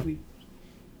how we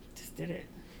just did it.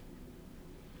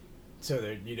 So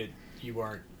you didn't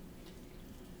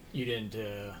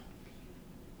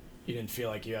feel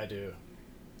like you had to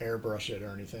airbrush it or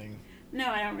anything? No,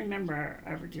 I don't remember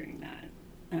ever doing that.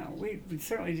 No, we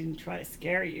certainly didn't try to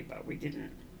scare you, but we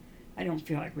didn't. I don't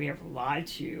feel like we ever lied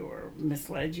to you or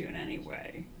misled you in any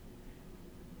way.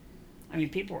 I mean,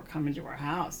 people were coming to our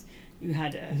house. You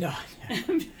had to hear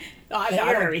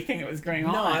everything that was going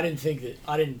on. No, I didn't think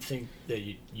that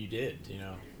you did.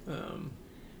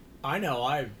 I know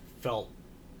I felt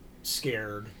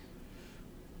scared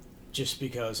just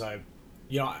because I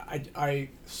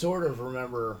sort of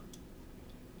remember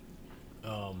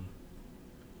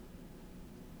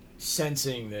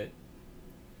sensing that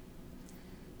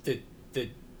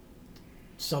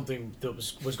something that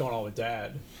was going on with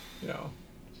Dad,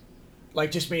 like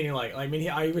just meaning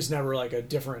I was never like a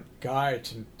different guy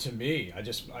to me. I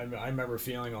remember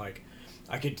feeling like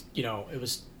I could,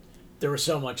 there was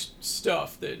so much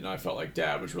stuff that I felt like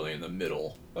Dad was really in the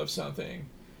middle of something.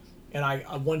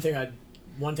 And one thing I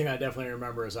definitely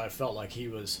remember is I felt like he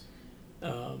was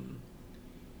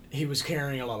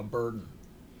carrying a lot of burden.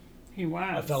 He was.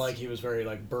 I felt like he was very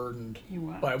burdened. He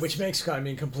was. By, which makes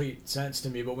complete sense to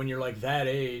me. But when you're that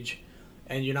age,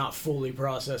 and you're not fully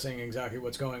processing exactly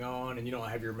what's going on, and you don't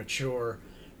have your mature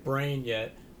brain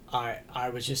yet, but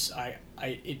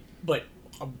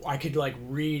I could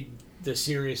read the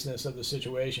seriousness of the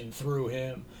situation through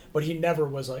him. But he never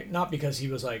was not because he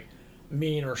was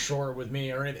mean or short with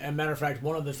me or anything. As a matter of fact,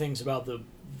 one of the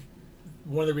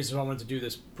reasons I wanted to do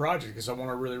this project is I want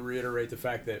to really reiterate the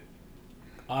fact that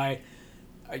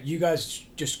you guys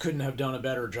just couldn't have done a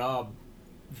better job,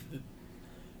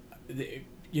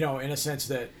 in a sense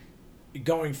that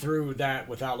going through that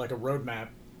without like a roadmap.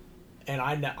 And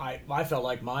I felt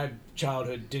like my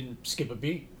childhood didn't skip a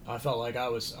beat. I felt like I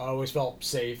always felt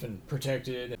safe and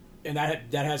protected, and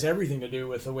that has everything to do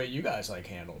with the way you guys like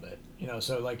handled it.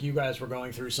 So like you guys were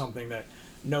going through something that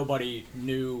nobody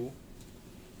knew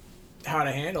how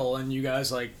to handle, and you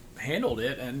guys like handled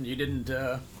it, and you didn't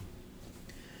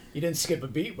skip a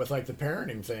beat with like the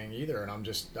parenting thing either. And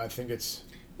I think it's.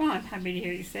 Well, I'm happy to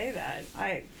hear you say that.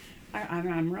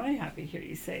 I'm really happy to hear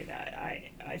you say that.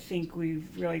 I think we've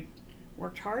really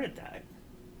worked hard at that.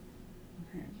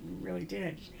 We really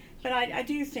did. But I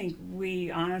do think to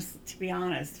be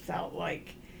honest, felt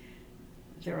like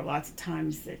there were lots of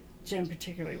times that Jim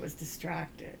particularly was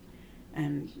distracted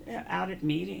and out at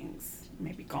meetings,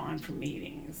 maybe gone from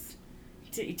meetings.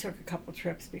 He took a couple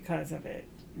trips because of it,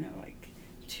 like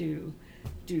to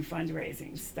do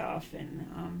fundraising stuff.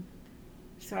 And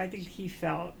so I think he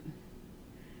felt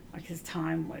like his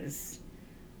time was,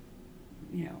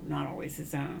 not always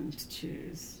his own to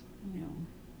choose,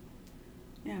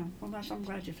 Yeah, well, I'm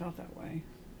glad you felt that way.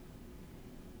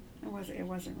 It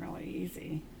wasn't really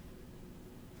easy.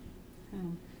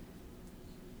 Oh.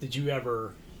 Did you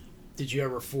ever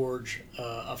forge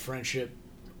a friendship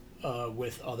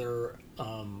with other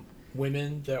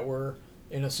women that were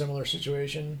in a similar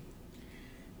situation?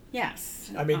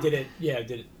 Yes. I mean, did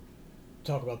it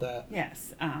talk about that?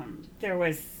 Yes. There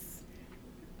was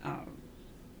a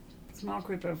small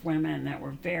group of women that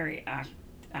were very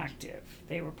active.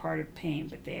 They were part of PAIN,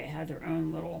 but they had their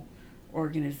own little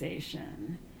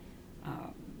organization.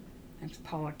 It was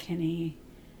Paula Kinney,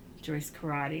 Joyce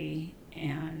Karate,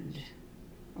 and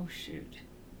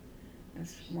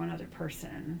there's one other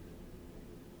person.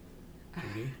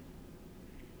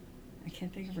 I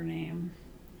can't think of her name.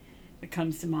 It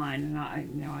comes to mind, and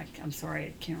I'm sorry,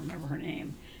 I can't remember her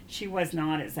name. She was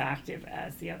not as active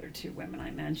as the other two women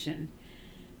I mentioned,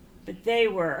 but they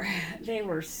were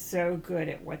so good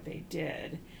at what they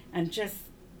did, and just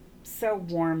so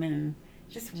warm and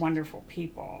just wonderful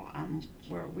people.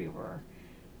 Where we were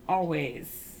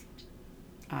always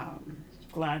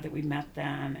glad that we met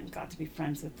them and got to be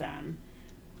friends with them.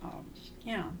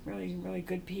 Really, really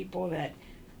good people that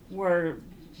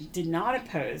did not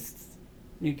oppose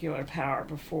nuclear power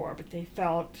before, but they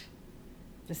felt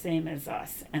the same as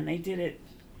us, and they did it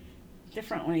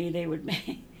differently. They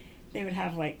would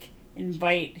have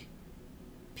invite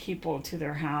people to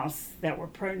their house that were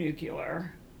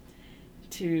pro-nuclear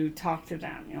to talk to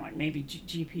them, like maybe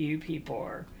GPU people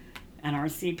or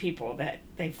NRC people that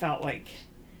they felt like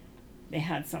they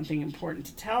had something important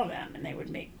to tell them, and they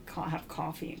would have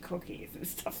coffee and cookies and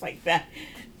stuff like that.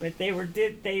 But they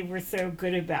were so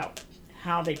good about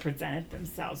how they presented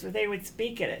themselves, or they would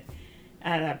speak at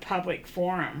a public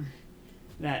forum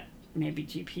that maybe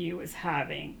GPU was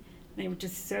having. They were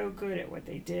just so good at what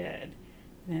they did.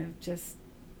 They just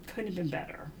couldn't have been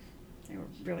better. They were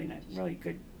really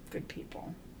good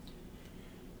people.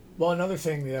 Well, another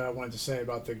thing that I wanted to say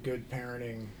about the good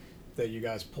parenting that you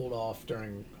guys pulled off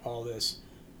during all this,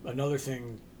 another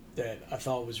thing that I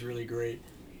thought was really great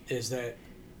is that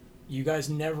you guys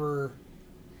never,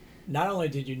 not only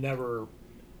did you never,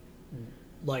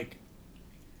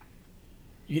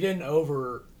 you didn't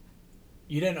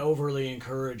overly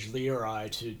encourage Lee or I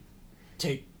to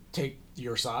take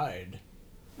your side.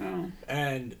 Oh.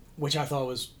 And which I thought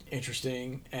was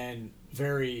interesting and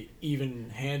very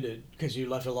even-handed, because you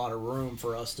left a lot of room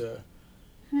for us to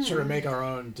sort of make our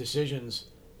own decisions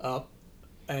up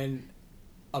and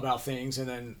about things. And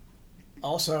then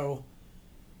also,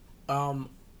 I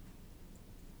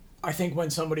think when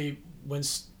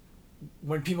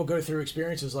people go through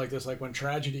experiences like this, like when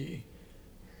tragedy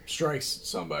strikes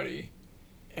somebody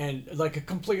and like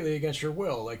completely against your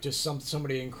will, like just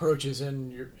somebody encroaches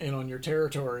in on your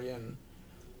territory and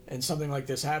something like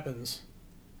this happens,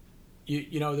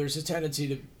 there's a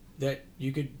tendency that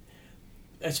you could,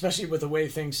 especially with the way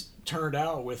things turned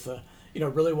out with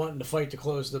really wanting to fight to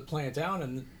close the plant down,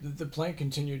 and the plant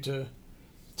continued to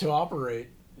operate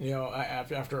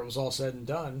after it was all said and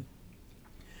done.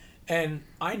 And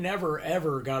I never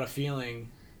ever got a feeling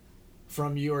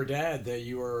from you or Dad that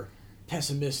you were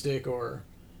pessimistic or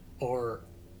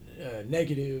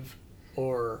negative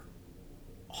or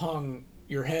hung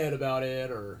your head about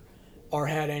it or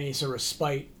had any sort of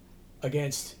spite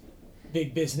against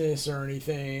big business or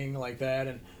anything like that.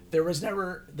 And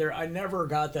I never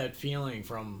got that feeling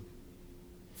from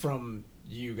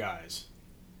you guys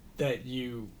that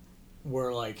you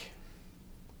were like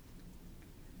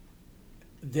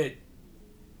that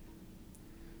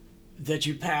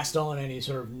you passed on any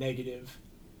sort of negativeness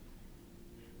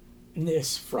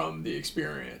from the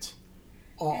experience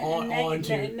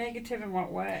onto negative in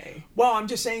what way? Well, I'm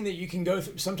just saying that you can go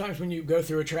sometimes when you go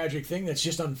through a tragic thing that's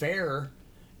just unfair,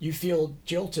 you feel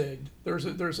jilted.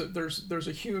 There's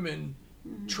a human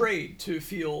trait to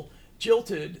feel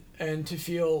jilted and to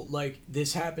feel like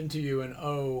this happened to you and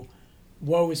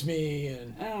woe is me,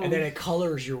 and then it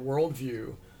colors your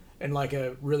worldview in like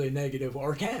a really negative,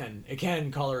 or it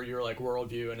can color your like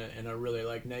worldview in a really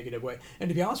like negative way. And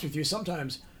to be honest with you,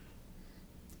 sometimes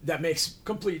that makes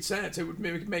complete sense. It would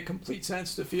make complete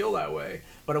sense to feel that way.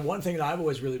 But one thing that I've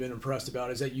always really been impressed about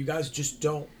is that you guys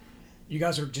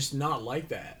are just not like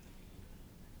that.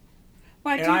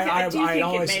 Well, I do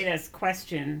think it made us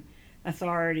question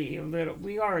authority a little.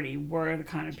 We already were the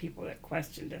kind of people that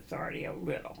questioned authority a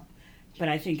little. But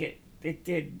I think it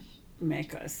did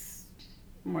make us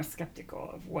more skeptical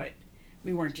of what,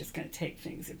 we weren't just going to take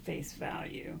things at face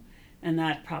value. And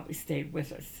that probably stayed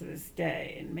with us to this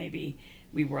day. And maybe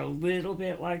we were a little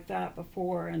bit like that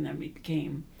before, and then we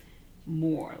became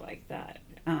more like that.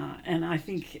 And I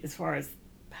think as far as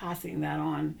passing that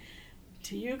on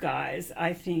to you guys,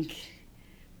 I think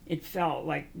it felt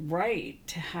like right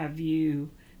to have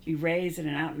you be raised in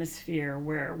an atmosphere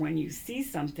where when you see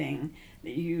something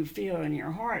that you feel in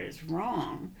your heart is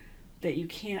wrong, that you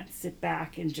can't sit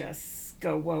back and just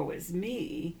go, woe is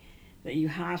me, that you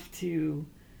have to,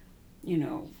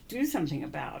 do something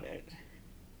about it.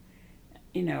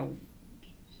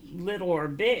 Little or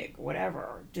big,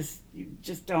 whatever. You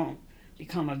just don't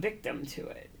become a victim to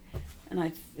it.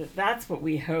 And that's what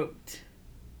we hoped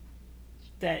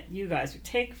that you guys would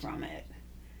take from it,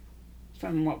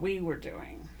 from what we were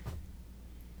doing.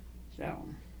 So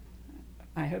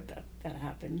I hope that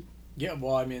happened. Yeah,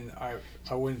 well, I mean,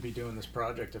 I wouldn't be doing this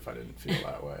project if I didn't feel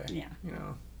that way. Yeah.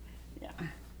 Yeah.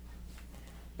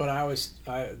 But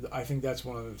I think that's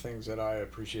one of the things that I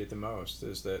appreciate the most,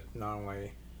 is that not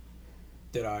only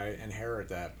did I inherit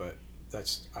that, but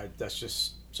that's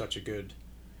just such a good,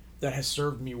 that has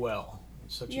served me well.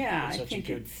 I think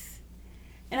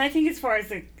and I think as far as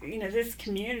this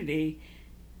community,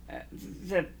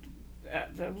 the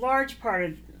large part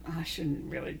of, I shouldn't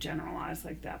really generalize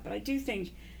like that, but I do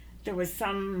think there was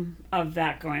some of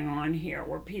that going on here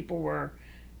where people were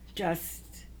just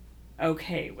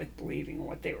okay with believing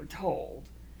what they were told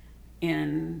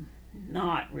and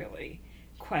not really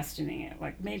questioning it.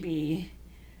 Like maybe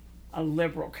a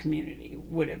liberal community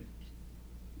would have,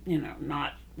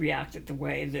 not reacted the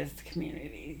way this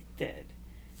community did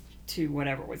to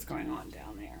whatever was going on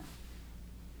down there.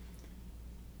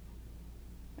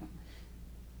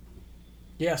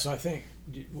 Yeah, so I think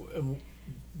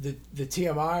the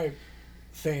TMI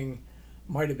thing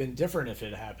might have been different if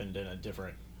it happened in a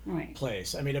different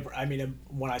place. I mean,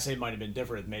 when I say might have been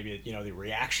different, maybe the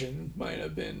reaction might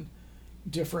have been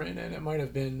different, and it might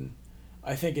have been.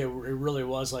 I think it really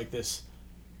was like this.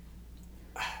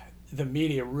 The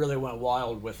media really went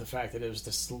wild with the fact that it was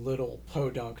this little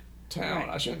podunk town. Right.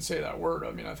 I shouldn't say that word.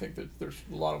 I mean, I think that there's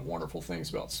a lot of wonderful things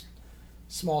about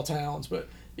small towns, but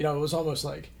it was almost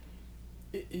like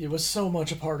it was so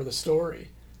much a part of the story,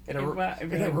 and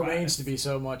it remains to be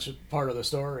so much a part of the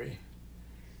story.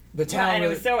 The town, and it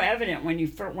was so evident when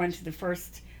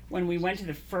when we went to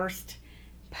the first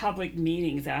public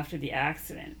meetings after the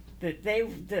accident, that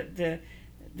the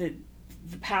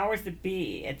powers that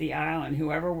be at the island,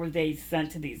 whoever were they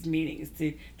sent to these meetings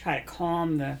to try to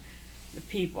calm the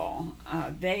people,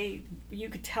 you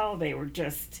could tell they were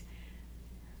just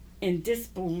in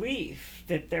disbelief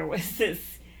that there was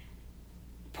this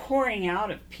pouring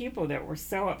out of people that were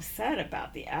so upset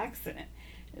about the accident.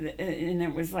 And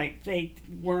it was like they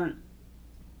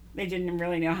didn't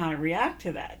really know how to react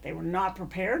to that. They were not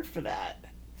prepared for that.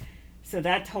 So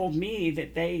that told me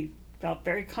that they felt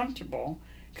very comfortable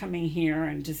coming here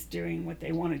and just doing what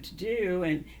they wanted to do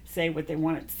and say what they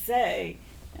wanted to say,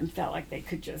 and felt like they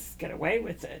could just get away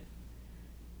with it.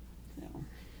 So.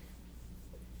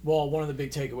 Well, one of the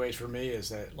big takeaways for me is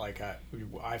that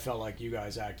I felt like you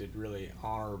guys acted really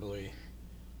honorably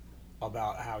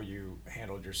about how you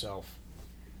handled yourself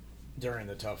during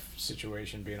the tough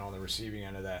situation, being on the receiving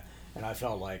end of that. And I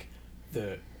felt like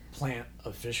the plant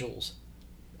officials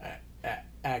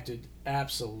acted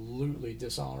absolutely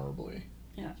dishonorably.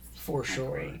 Yeah, for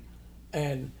sure.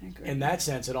 And in that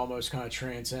sense, it almost kind of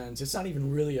transcends. It's not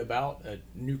even really about a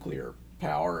nuclear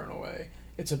power in a way.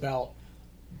 It's about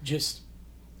just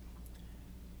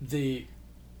the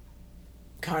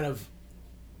kind of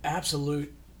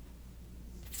absolute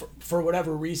for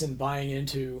whatever reason, buying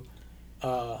into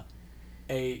an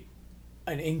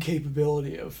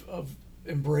incapability of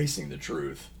embracing the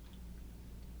truth.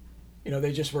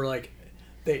 They just were like,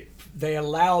 they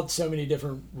allowed so many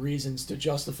different reasons to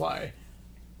justify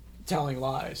telling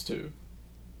lies to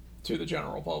the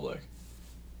general public.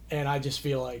 And I just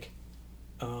feel like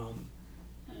a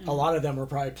lot of them were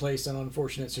probably placed in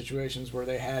unfortunate situations where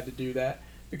they had to do that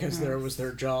because there was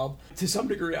their job. To some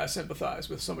degree, I sympathize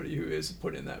with somebody who is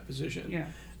put in that position. Yeah.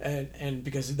 And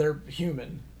because they're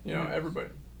human, everybody.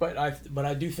 But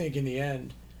I do think in the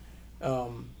end,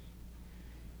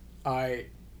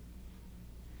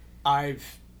 I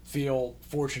feel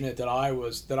fortunate that I'm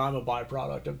a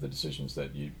byproduct of the decisions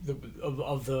that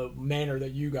of the manner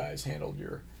that you guys handled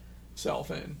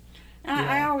yourself in.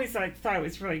 I always thought it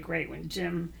was really great when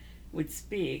Jim would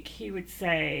speak. He would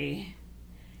say,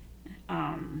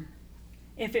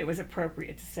 if it was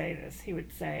appropriate to say this, he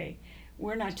would say,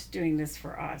 "We're not just doing this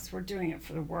for us. We're doing it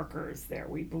for the workers there.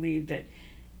 We believe that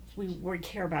we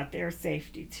care about their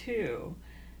safety too,"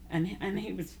 and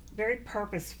he was very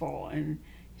purposeful, and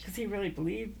because he really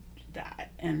believed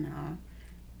that, and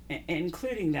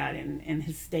including that in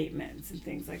his statements and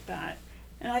things like that.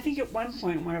 And I think at one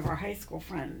point, one of our high school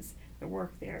friends that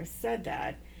worked there said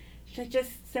that. They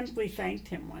just simply thanked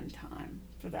him one time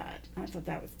for that. I thought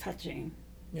that was touching.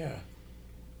 Yeah.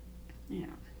 Yeah.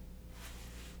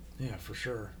 Yeah, for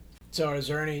sure. So is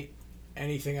there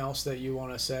anything else that you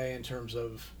want to say in terms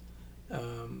of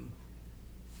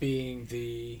being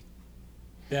the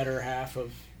better half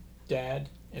of Dad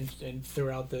and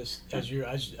throughout this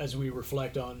as we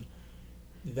reflect on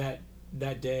that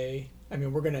day? I mean,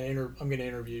 I'm going to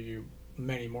interview you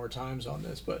many more times on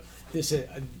this, but this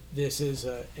is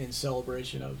in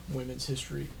celebration of Women's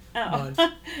History Month.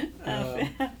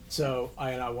 So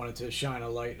I wanted to shine a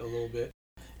light a little bit.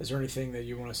 Is there anything that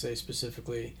you want to say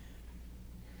specifically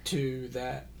to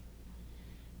that?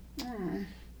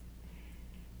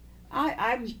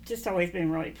 I've just always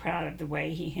been really proud of the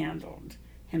way he handled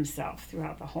himself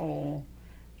throughout the whole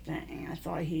thing. I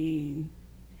thought he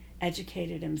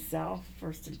educated himself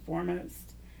first and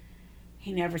foremost.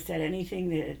 He never said anything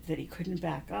that he couldn't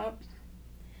back up.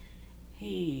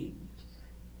 He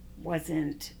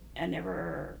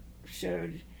never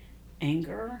showed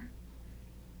anger,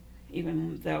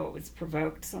 even though it was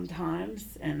provoked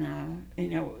sometimes. And,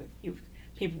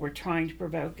 people were trying to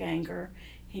provoke anger.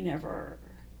 He never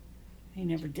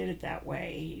did it that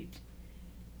way.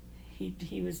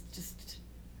 He was just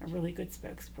a really good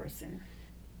spokesperson.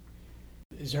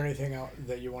 Is there anything else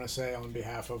that you want to say on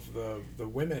behalf of the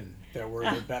women that were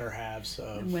the better halves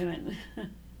of women?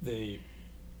 The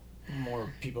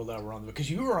more people that were on because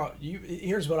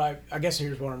here's what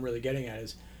I'm really getting at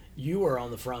is you were on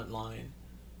the front line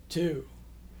too,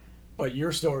 but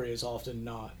your story is often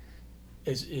not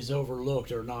is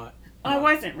overlooked or not. I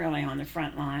wasn't really on the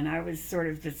front line. I was sort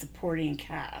of the supporting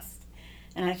cast,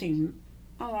 and I think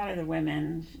some of the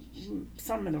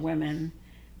women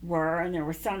were, and there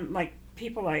were some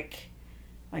people like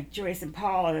Joyce and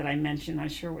Paula that I mentioned. I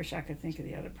sure wish I could think of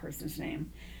the other person's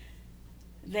name.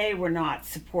 They were not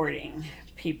supporting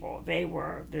people. They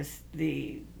were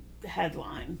the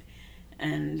headline,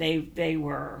 and they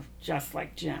were just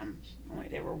like Jim. Only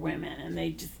they were women, and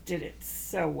they just did it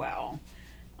so well.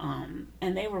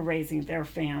 And they were raising their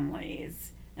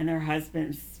families, and their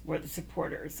husbands were the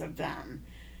supporters of them.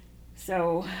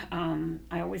 So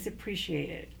I always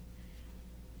appreciated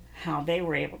how they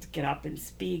were able to get up and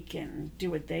speak and do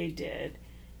what they did.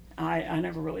 I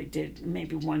never really did.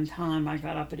 Maybe one time I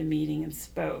got up at a meeting and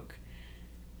spoke,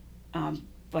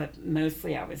 but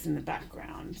mostly I was in the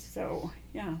background. So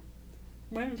yeah,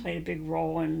 women played a big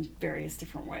role in various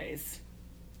different ways.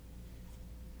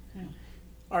 Yeah.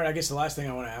 All right, I guess the last thing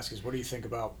I want to ask is, what do you think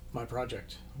about my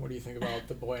project? What do you think about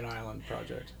the Boy and Island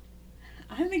project?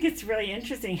 I think it's really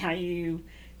interesting how you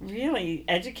really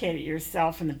educated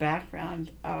yourself in the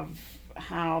background of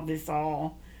how this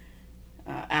all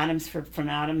atoms for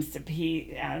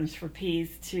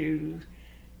peace to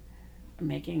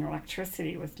making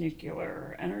electricity with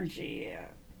nuclear energy.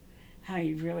 How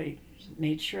you really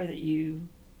made sure that you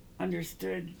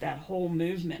understood that whole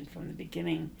movement from the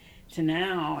beginning to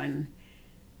now, and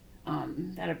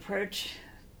that approach.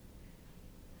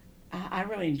 I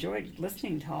really enjoyed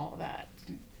listening to all of that.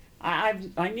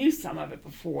 I knew some of it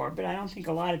before, but I don't think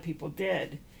a lot of people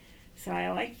did. So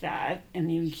I like that,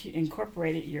 and you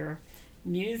incorporated your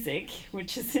music,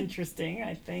 which is interesting,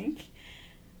 I think.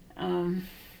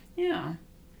 Yeah.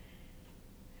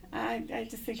 I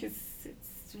just think it's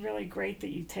really great that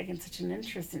you've taken such an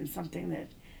interest in something that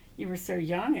you were so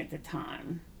young at the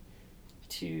time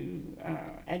to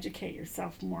educate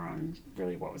yourself more on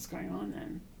really what was going on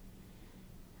then.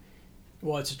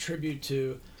 Well, it's a tribute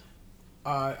to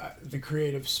the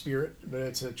creative spirit, but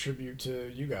it's a tribute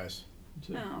to you guys.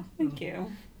 Oh, thank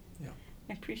you. Yeah.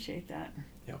 I appreciate that.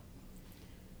 Yeah.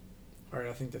 All right,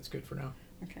 I think that's good for now.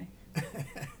 Okay.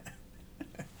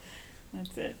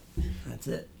 That's it. That's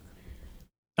it.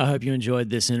 I hope you enjoyed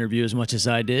this interview as much as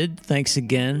I did. Thanks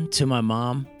again to my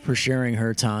mom for sharing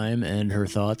her time and her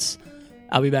thoughts.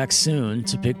 I'll be back soon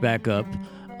to pick back up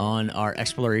on our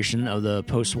exploration of the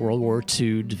post-World War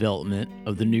II development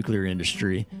of the nuclear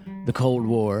industry, the Cold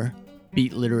War,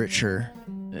 beat literature,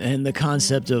 and the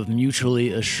concept of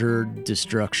mutually assured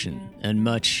destruction, and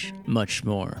much, much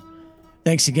more.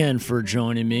 Thanks again for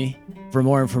joining me. For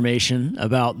more information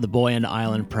about the Boyan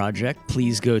Island Project,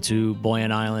 please go to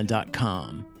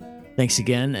boyanisland.com. Thanks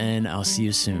again, and I'll see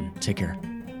you soon. Take care.